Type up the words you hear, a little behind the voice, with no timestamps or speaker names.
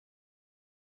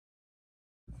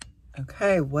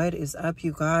Okay, what is up,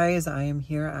 you guys? I am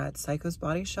here at Psycho's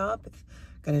Body Shop.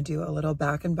 Gonna do a little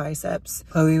back and biceps.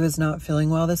 Chloe was not feeling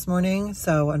well this morning,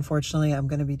 so unfortunately I'm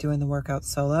gonna be doing the workout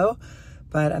solo,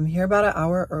 but I'm here about an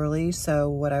hour early. So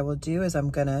what I will do is I'm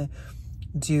gonna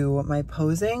do my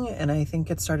posing, and I think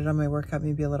get started on my workout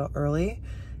maybe a little early,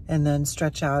 and then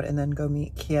stretch out and then go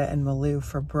meet Kia and Malu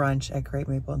for brunch at Great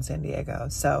Maple in San Diego.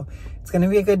 So it's gonna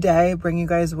be a good day. Bring you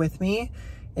guys with me.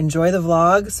 Enjoy the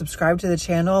vlog, subscribe to the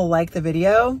channel, like the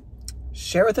video,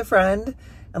 share with a friend,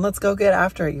 and let's go get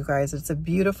after it, you guys. It's a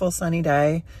beautiful sunny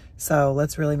day, so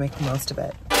let's really make the most of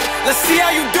it. Let's see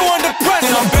how you do under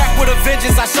pressure. I'm back with a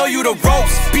vengeance, I show you the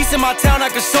ropes. Peace in my town, I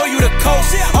can show you the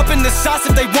coast. Up in the shots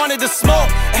if they wanted to smoke.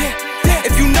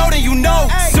 If you know, then you know.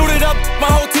 Suited up,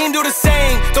 my whole team do the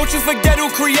same. Don't you forget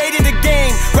who created the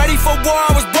game. Ready for war,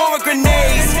 I was born with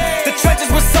grenades. The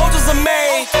trenches where soldiers are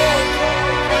made.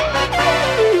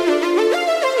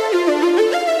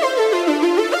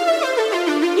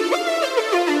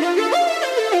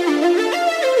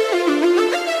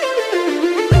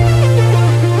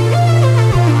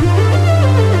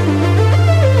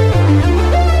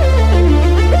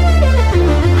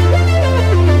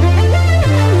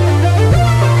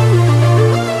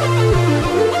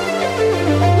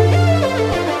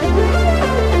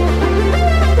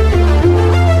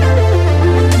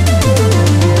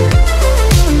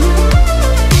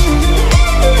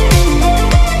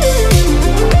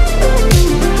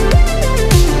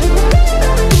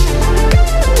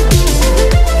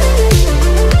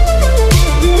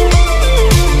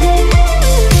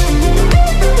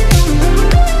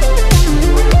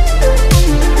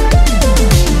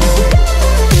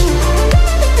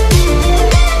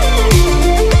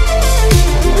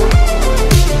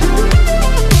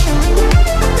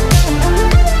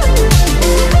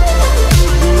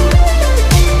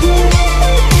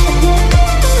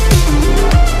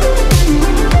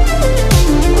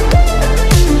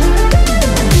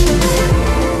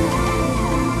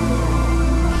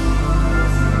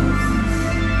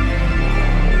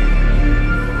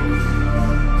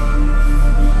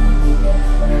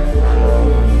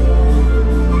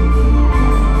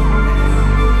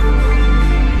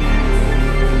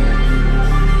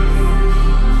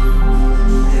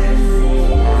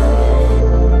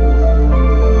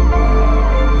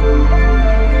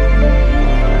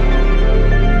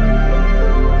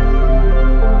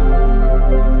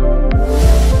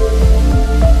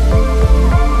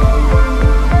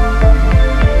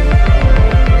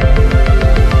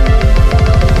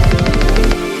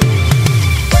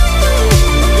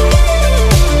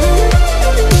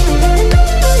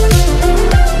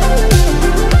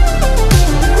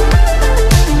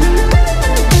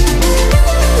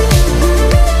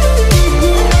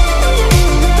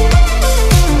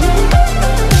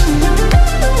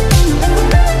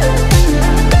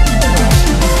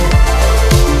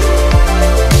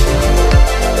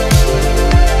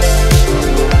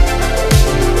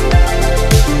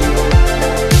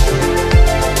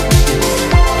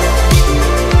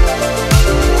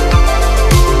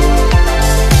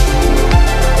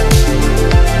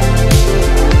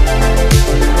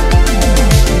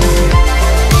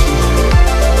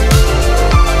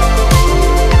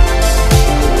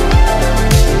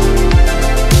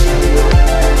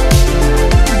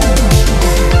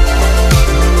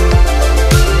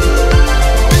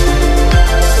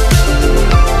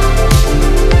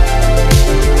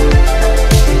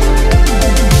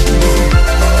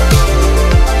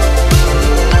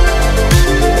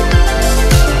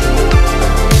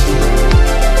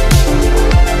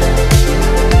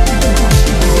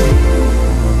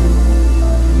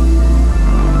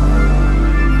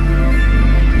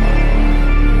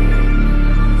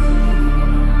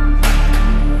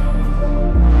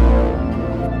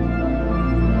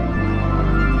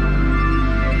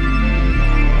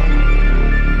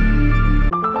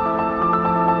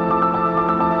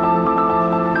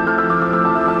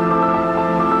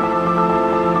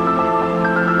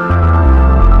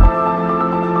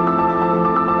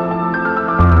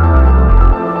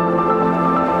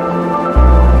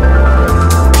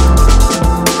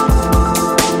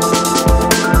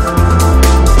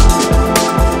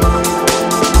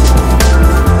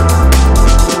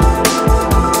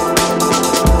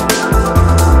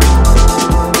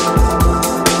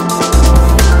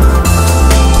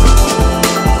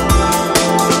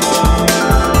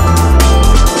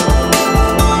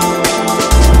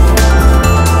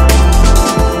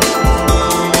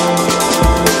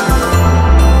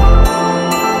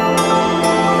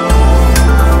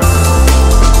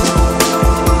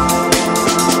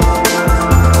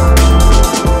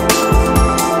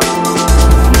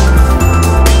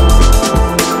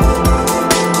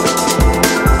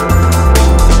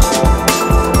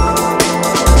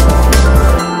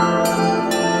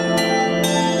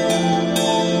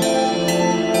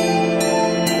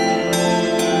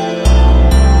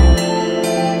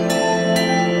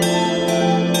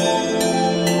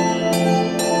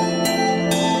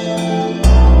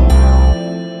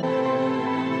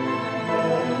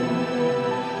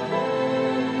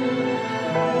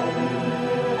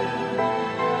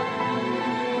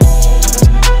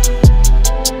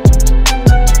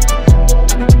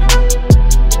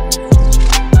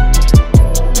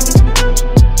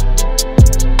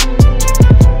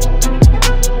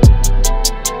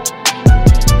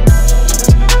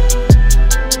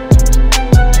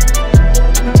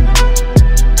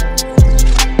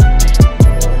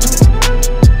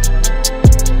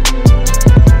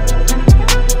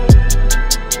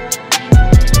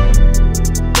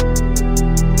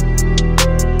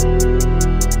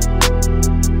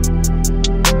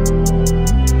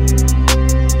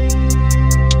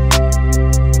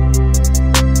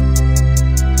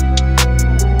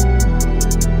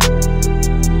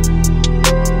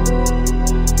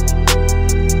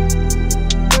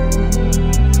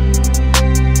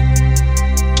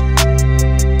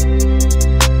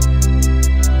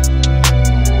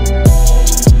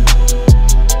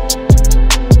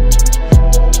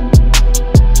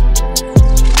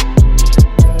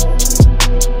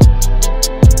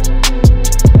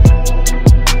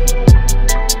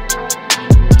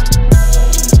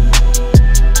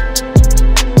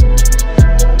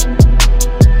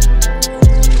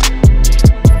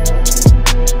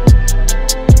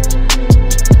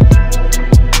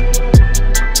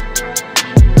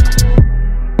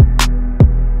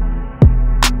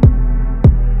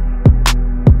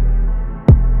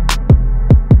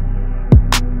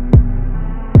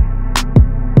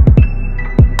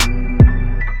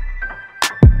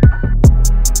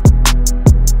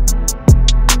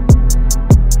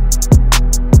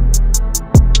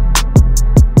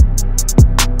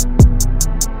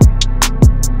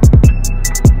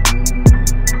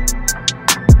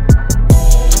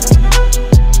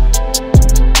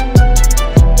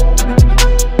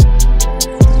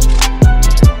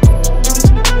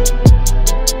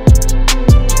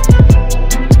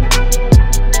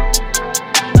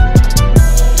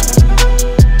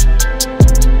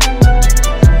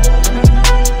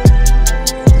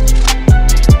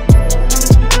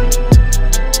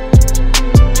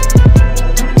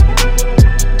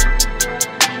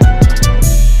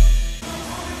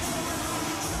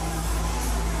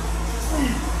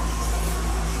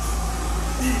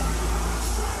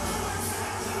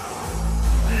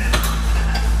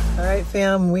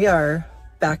 fam, we are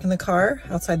back in the car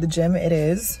outside the gym. It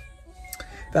is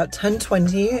about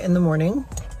 10:20 in the morning.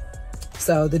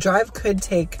 So the drive could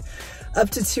take up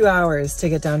to 2 hours to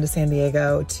get down to San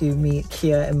Diego to meet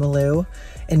Kia and Malu.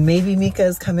 And maybe Mika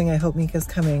is coming. I hope Mika's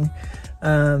coming.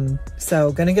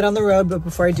 So gonna get on the road, but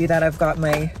before I do that, I've got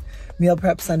my meal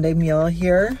prep Sunday meal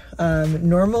here.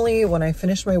 Normally when I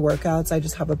finish my workouts, I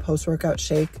just have a post-workout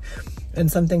shake and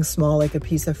something small like a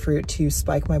piece of fruit to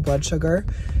spike my blood sugar,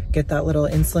 get that little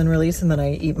insulin release, and then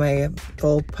I eat my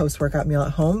full post-workout meal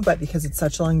at home. But because it's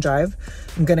such a long drive,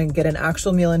 I'm gonna get an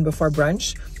actual meal in before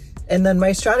brunch. And then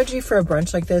my strategy for a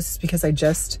brunch like this, because I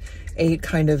just ate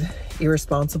kind of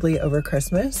irresponsibly over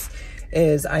Christmas,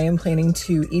 is I am planning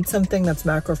to eat something that's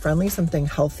macro friendly, something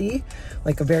healthy,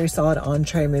 like a very solid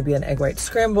entree, maybe an egg white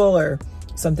scramble or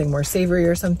something more savory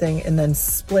or something, and then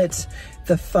split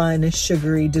the fun,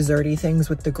 sugary, desserty things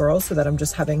with the girls so that I'm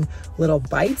just having little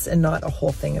bites and not a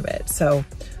whole thing of it. So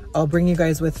I'll bring you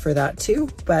guys with for that too,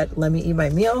 but let me eat my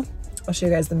meal. I'll show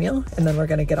you guys the meal and then we're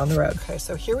gonna get on the road. Okay,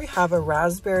 so here we have a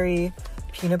raspberry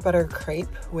peanut butter crepe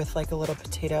with like a little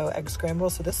potato egg scramble.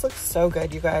 So this looks so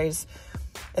good, you guys.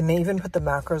 And they even put the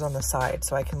macros on the side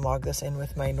so I can log this in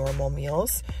with my normal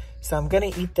meals. So I'm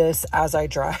gonna eat this as I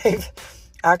drive,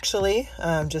 actually,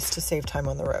 just to save time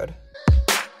on the road.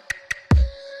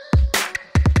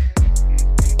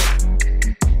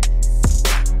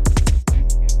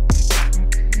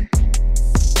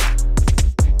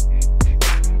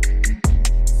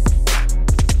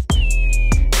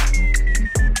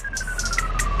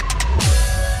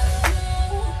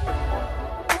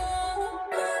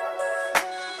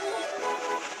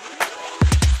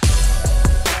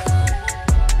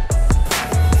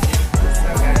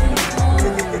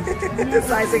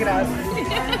 Slicing it out.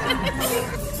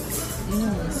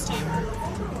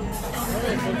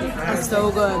 That's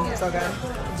so good. So good.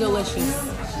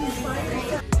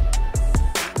 Delicious.